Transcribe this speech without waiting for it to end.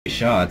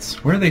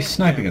shots. Where are they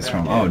sniping us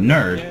from? Oh,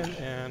 nerd.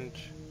 And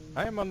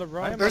I am on the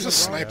wrong. There's a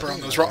sniper on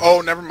those.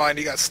 Oh, never mind.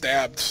 He got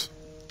stabbed.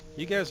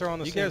 You guys are on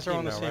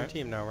the same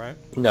team now, right?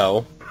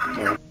 No.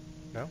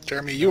 No.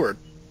 Jeremy, you were.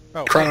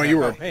 Oh, Chrono, you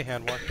were. Hey,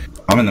 Handler.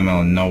 I'm in the middle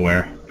of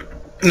nowhere.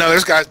 No,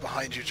 there's guys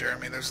behind you,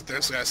 Jeremy. There's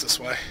guys this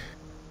way.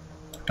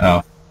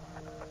 Oh.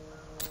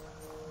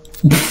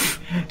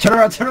 Turn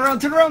around! Turn around!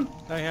 Turn around!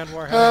 Hey,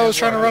 Handler. I was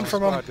trying to run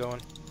from him.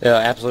 Yeah,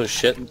 absolute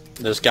shit.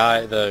 This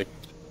guy, the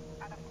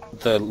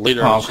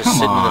leader, is just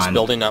sitting in this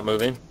building, not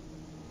moving.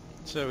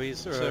 So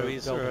he's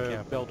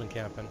building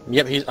camping.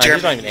 Yep, he's not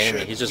even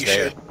aiming. He's just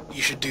there.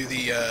 You should do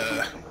the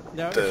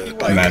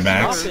bike. Mad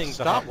Max.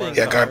 Stopping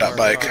yeah, guard that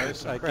bike.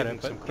 I give him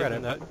some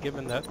credit,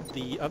 given that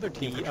the other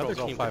team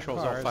controls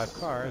all 5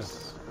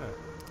 cars.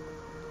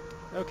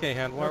 Okay,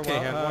 Handler. Let me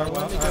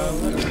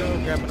go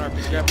grab an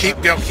RPG.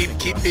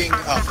 Keep being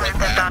up like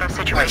that. I have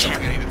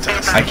something I need to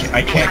test.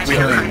 I can't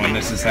turn when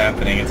this is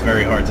happening. It's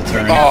very hard to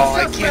turn. Oh,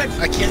 I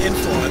can't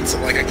influence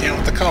it like I can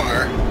with the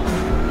car.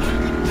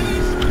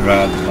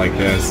 About like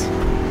this.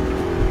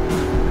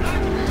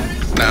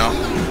 No.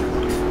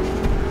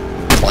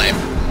 Flame.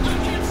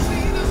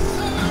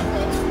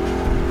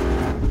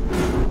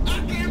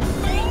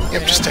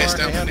 Yep, just taste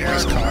down the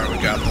nearest car. We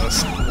got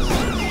this.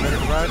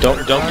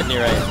 Don't get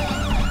near it.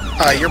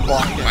 You're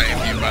blocking my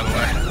view, by the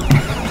way.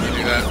 Can you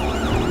do that?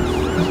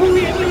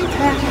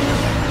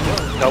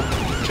 Nope.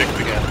 Kicked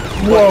again.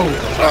 Whoa!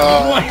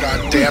 Oh, god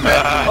damn it.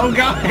 Oh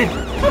god! I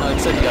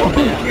said you got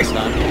banned this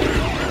time.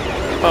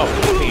 Oh,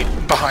 neat.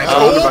 Behind. Oh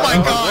my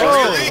god!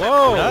 Really?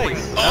 Whoa!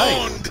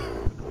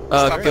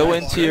 Nice. Go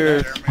into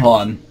your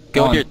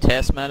Go into your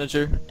task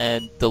manager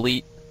and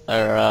delete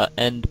or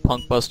end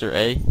Punkbuster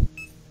A,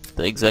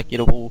 the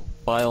executable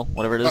file,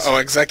 whatever it is.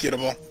 Oh,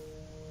 executable.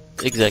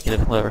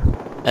 Executive, whatever.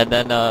 And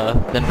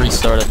then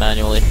restart it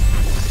manually.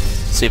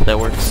 See if that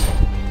works.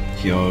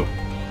 Yo.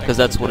 Because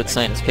that's what it's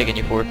saying. It's kicking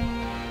you for it.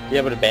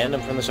 Yeah, but it banned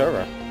him from the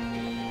server.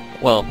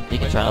 Well, you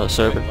can try another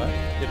server. Did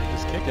it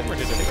just kick him or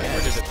did it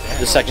ban?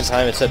 The second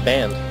time it said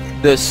banned.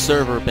 The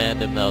server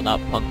banned him though, not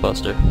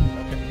Punkbuster.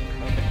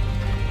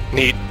 Okay.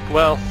 Neat.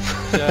 Well.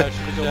 Should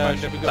we go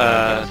server,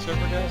 guys?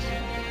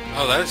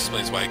 Oh, that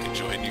explains why I can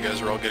join. You guys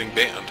are all getting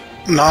banned.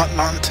 Not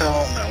until...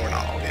 No, we're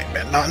not all getting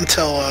banned. Not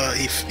until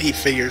he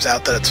figures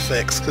out that it's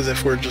fixed, because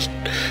if we're just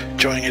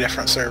joining a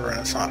different server and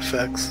it's not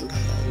fixed,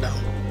 no.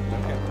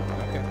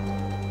 Okay.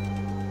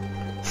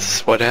 This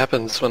is what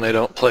happens when I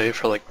don't play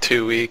for like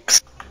 2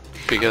 weeks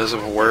because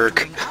of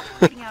work.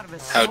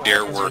 How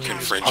dare work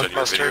infringe on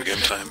your video game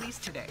time?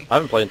 I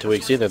haven't played in 2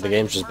 weeks either. The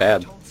game's just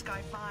bad.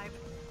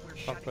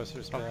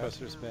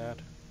 Punkbuster's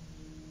bad.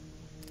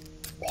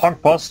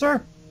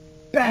 Punkbuster?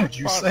 Bad,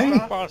 you say?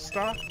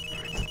 Punkbuster.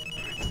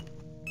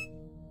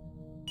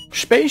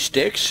 Space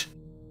sticks?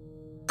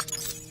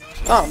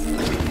 Oh.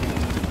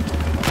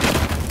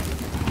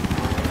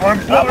 I'm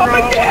a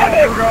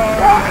mechanic!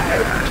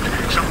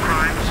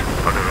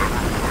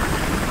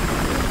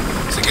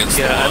 It's against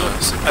the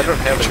laws. I don't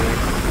have any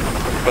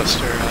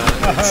Punkbuster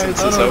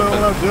instances I don't know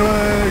what I'm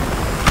doing!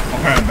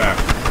 Okay, I'm back.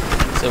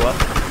 Say what?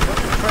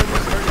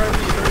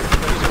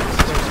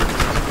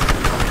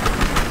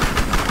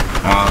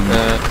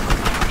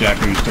 Jack,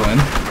 are you still in?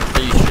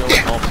 Are you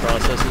showing all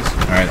processes?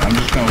 Alright, I'm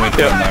just gonna wait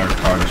for another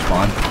car to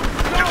spawn.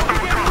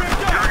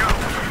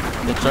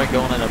 Then try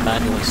going in and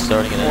manually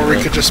starting it Or anyway.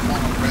 we could just spawn on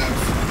Rev.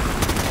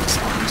 It's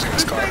not using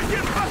his car.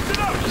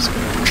 Just go.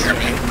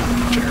 Jeremy.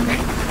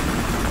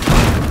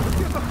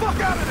 Get the fuck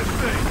out of this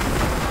thing!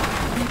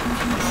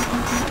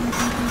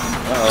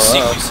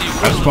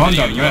 I spawned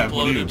on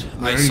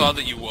Rev. I saw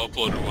that you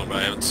uploaded one, but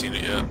I haven't seen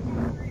it yet.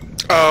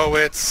 Oh,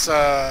 it's,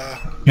 Yeah,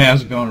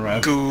 how's it going,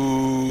 Rev?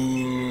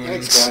 Goons.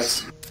 Thanks,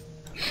 guys.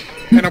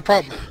 Hey, no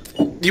problem.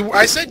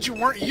 I said you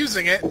weren't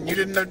using it, and you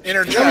didn't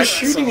interject. I was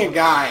shooting a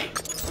guy.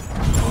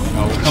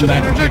 Oh, we'll come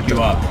back and pick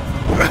you up.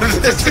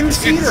 It's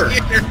two-seater.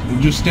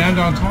 We'll just stand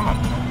on top.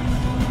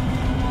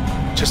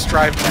 Just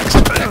drive next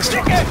to the left.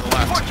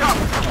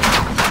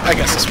 I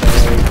guess this way.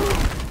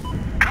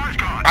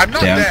 I'm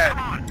not dead.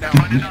 No,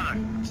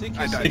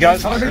 I died. Hey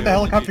guys, how do I make the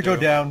helicopter go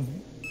down?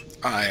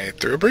 I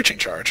threw a breaching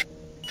charge.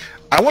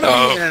 I want to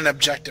be in an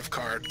objective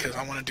card, because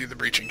I want to do the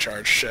breaching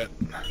charge shit.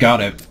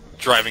 Got it.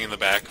 Driving in the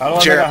back. How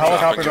do I make a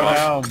helicopter go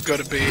down? Go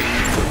to B.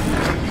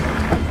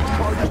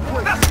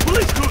 That's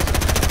police cruiser!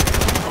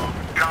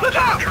 Look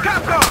out!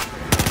 Capcom!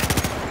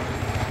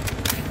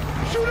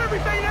 Shoot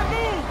everything that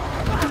moves!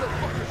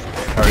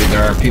 Alright,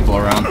 there are people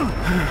around.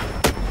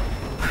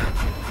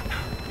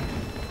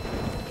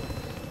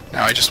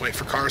 Now I just wait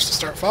for cars to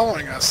start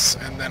following us,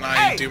 and then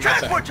I do my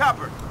thing.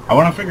 I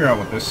want to figure out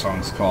what this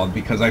song's called,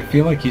 because I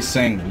feel like he's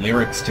saying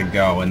lyrics to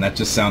go, and that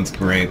just sounds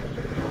great.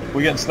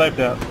 We're getting sniped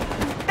at.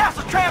 That's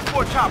a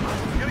transport chopper!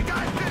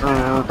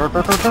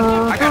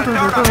 I got a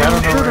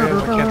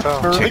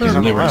dart. Take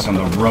your lyrics on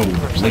the road,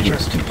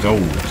 lyrics to go.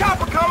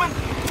 Chopper coming!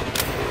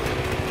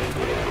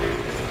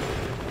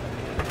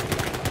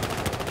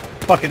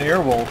 Fucking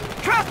airwolf.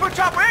 Transport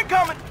chopper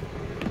incoming!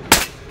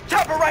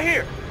 Chopper right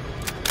here!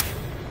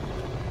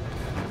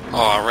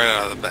 Oh, right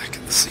out of the back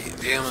of the seat.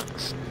 Damn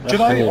it.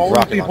 Should I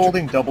always be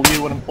holding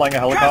W when I'm flying a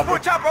helicopter?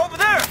 Transport chopper over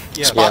there!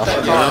 Yeah, Spot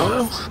that car.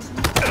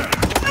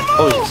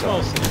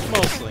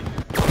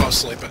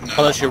 Mostly, But no.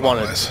 Unless you want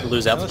otherwise. to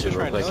lose altitude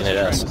real quick and hit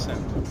S.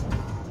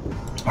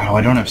 Oh,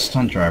 I don't have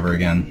stunt driver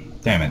again.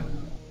 Damn it.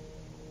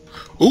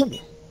 Ooh.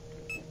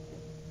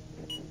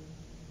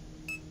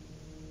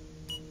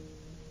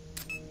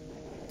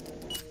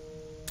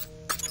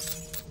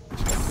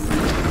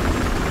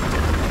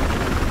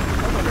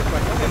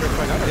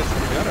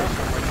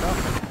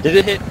 Did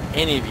it hit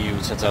any of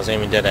you since I was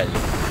aiming dead at you?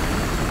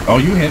 Oh,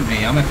 you hit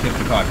me. I'm at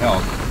 55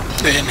 health.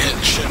 They didn't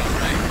hit shit on me.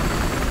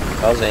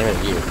 I was aiming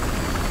at you.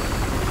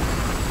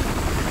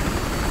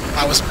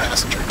 I was a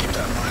passenger, keep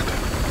that in mind.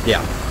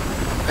 Yeah.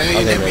 Hey, you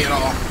didn't hit me at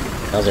all.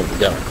 I was aiming at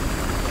Dylan.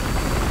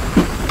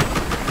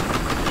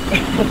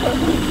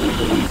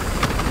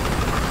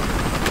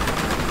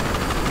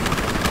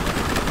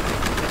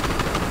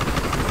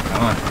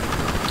 Come on.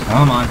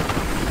 Come on.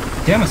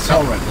 Damn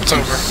assault rifles. It's do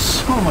over.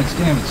 So much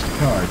damage to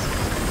cars.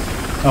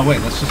 Oh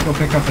wait, let's just go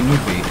pick up the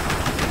newbie.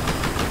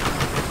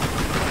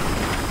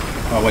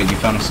 Oh wait, you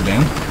found a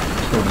sedan?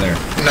 It's over there.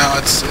 No,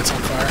 it's on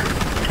fire.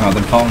 Oh,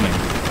 then follow me.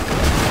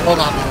 Hold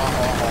on.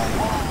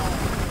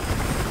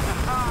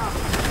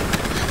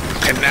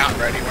 Okay, now I'm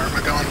ready. Where am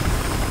I going?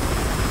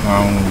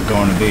 I'm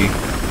going to B.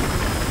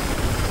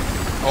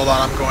 Hold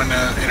on, I'm going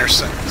to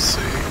intersect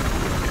C.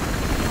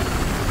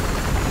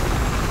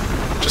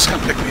 Just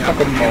come pick me up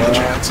when you get the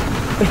chance.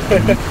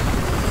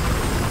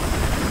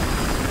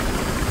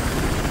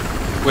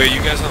 Wait,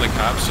 you guys on the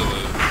cops or the...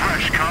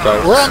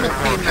 We're on the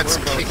team that's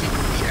kicking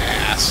the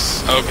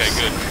ass. Okay,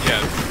 good. Yeah.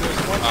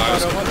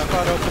 There's one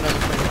spot open on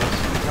the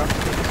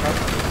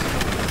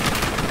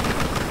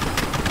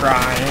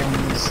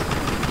Grimes.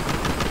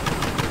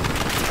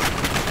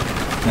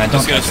 Nah, I don't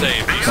was gonna touch say,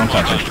 it. if you Don't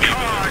spawn touch on it. me,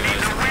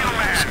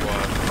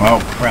 squad. Oh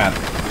crap.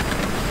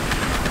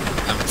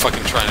 I'm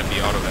fucking trying to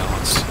be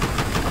auto-balanced.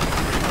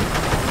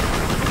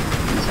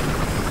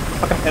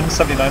 Fucking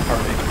M79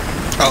 party.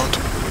 Owned.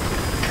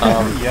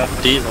 Yeah.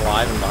 D's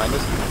alive and behind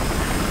us.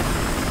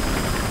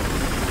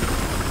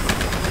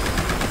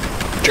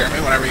 Jeremy,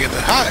 whenever you get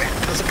the... Hi,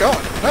 how's it going?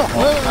 No.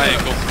 Hi,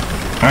 Uncle.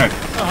 Alright.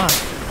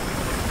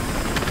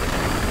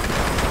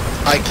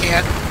 I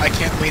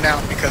can't lean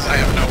out because I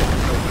have no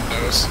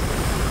windows.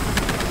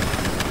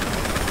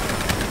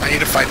 I need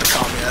to fight the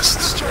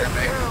communists,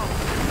 Jeremy.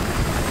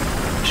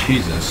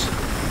 Jesus.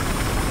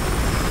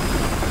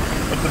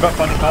 What's about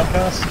fun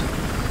podcast?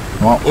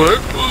 Well,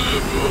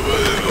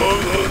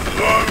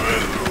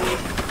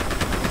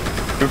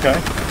 Okay.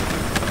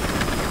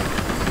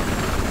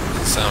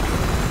 Sound.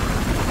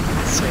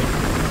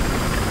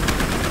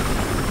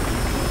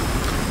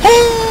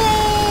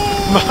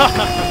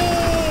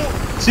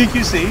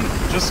 CQC,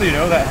 just so you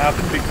know, that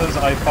happened because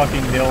I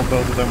fucking nailed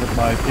both of them with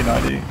my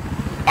P90.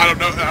 I don't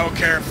know. I don't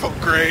care. It felt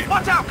great.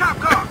 Watch out, cop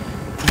car!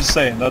 I'm just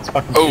saying, that's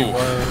fucking Oh,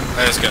 teamwork.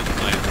 I just got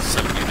like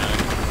 79.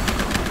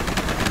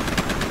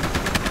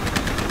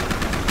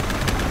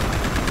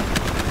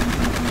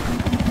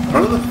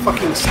 None of the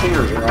fucking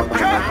stingers are up on the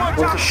map.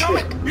 What the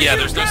shit? Yeah,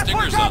 there's no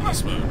stingers on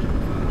this mode.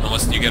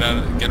 Unless you get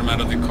them out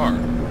of the car.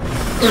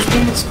 There's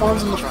one that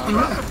spawns on the fucking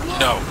map.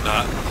 No,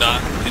 not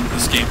in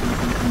this game.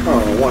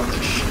 Oh, what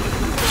the shit?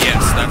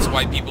 Yes, that's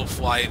why people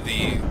fly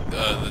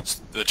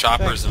the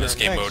choppers in this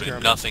game mode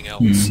and nothing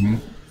else. mm-hmm.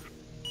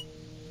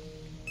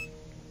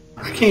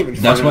 I can't even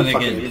That's find why a they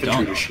fucking get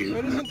infantry dunked. to shoot.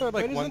 Wait, isn't there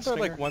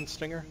like one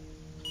stinger?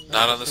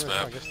 Not on this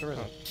map. I guess there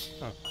isn't.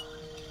 Oh.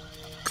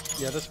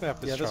 Yeah, this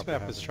map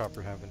is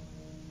chopper heaven.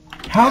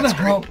 How the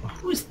hell?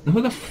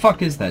 Who the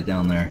fuck is that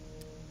down there?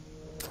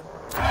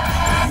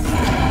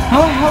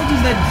 How the hell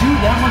does that do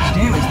that much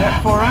damage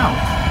that far out?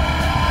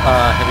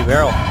 Heavy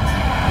barrel.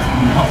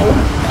 No.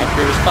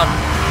 After his fun.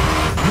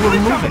 You were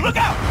moving. Look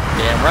out!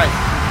 Damn right.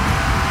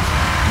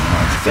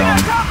 That's dumb.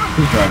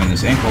 Who's driving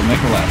this? Ankle, make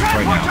a left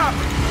right now.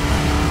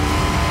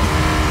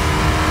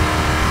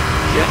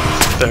 Get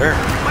there.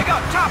 I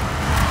got chopper!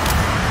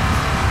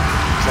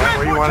 Is that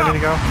where you wanted me to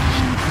go?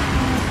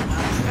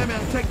 Hey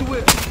man, take the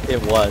whip.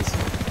 It was.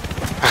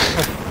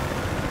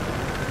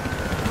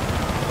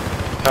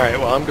 Alright,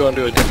 well I'm going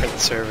to a different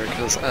server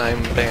because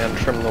I'm banned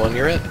from the one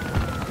you're in.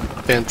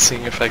 And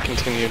seeing if I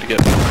continue to get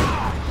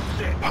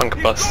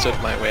punk busted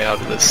my way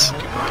out of this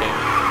stupid game.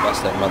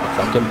 Bust that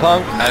motherfucking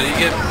punk. How do you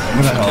get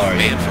Where the hell are you?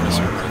 banned from a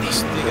server? This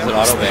thing Is it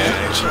auto ban?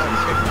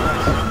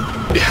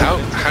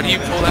 How do you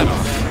pull that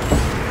off?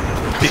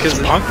 Because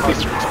punk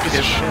busters.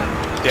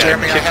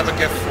 Jeremy, I have a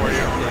gift for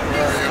you.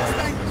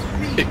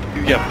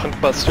 Yeah, Punk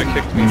Buster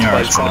kicked me You're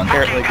twice, and fun.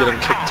 apparently getting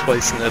kicked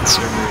twice in that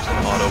server is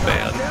an auto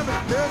ban.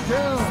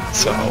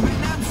 So,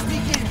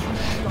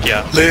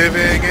 yeah.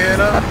 Living in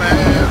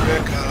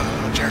America.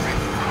 Jeremy.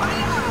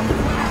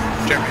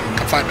 Jeremy,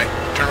 come find me.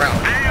 Turn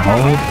around.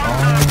 Hold on.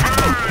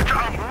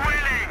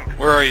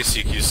 Where are you,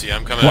 CQC?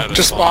 I'm coming out of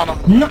Just spawn.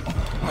 spawn them. No.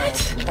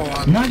 Hold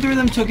on. Neither of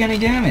them took any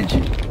damage.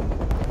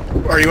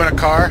 Are you in a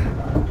car?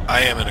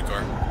 I am in a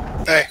car.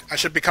 Hey, I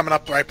should be coming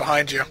up right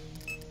behind you.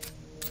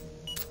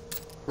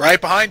 Right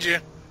behind you.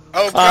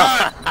 Oh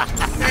god!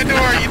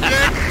 Andor, you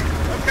dick!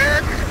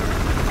 America!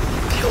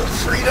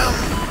 freedom!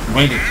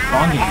 Wait, it's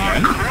spawning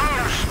again?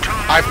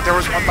 There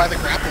was one by the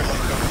grapple hook,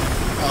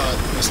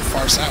 it was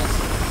far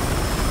south.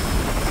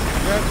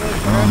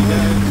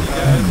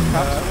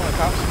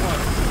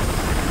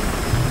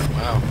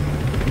 Wow.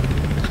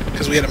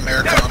 Because we had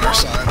America on our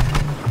side.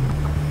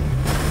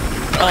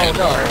 Oh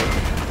no.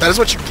 That is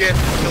what you get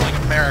for killing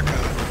America.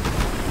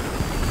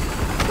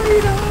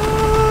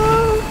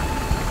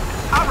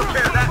 I'll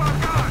repair that.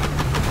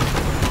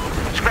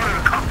 It's running a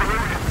company.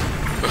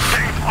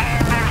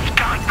 Almost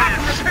got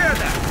this. Repair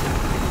that.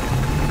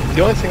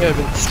 The only thing I've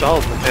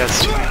installed in the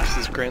past 2 weeks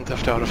is Grand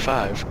Theft Auto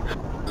 5.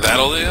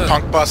 That'll do it.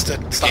 Punk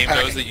busted. Stop Game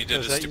hacking. knows that you did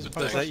a stupid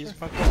thing.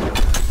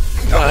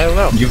 I don't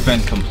know. You've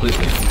been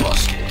completely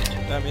busted.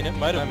 I mean, it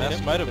might have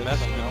messed with it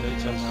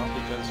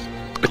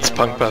because It's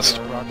Punk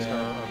Buster.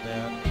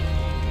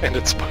 And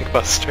it's Punk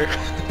Buster.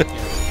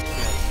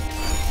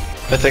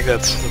 I think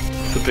that's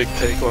the big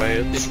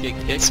takeaway.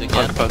 It's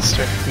Punk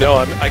Buster. No,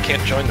 I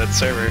can't join that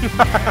server.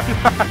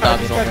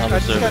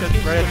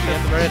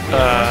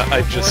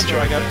 I just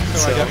joined it,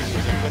 so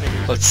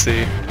let's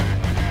see.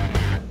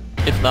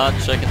 If not,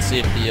 check and see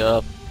if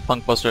the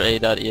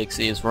punkbuster.a.exe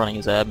is running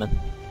as admin.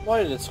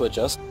 Why did it switch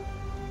us?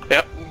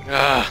 Yep.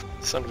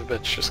 Son of a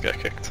bitch just got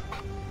kicked.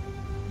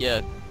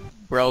 Yeah,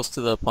 browse to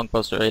the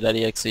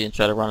punkbuster.a.exe and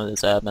try to run it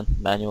as admin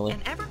manually.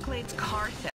 An Everglades car theft.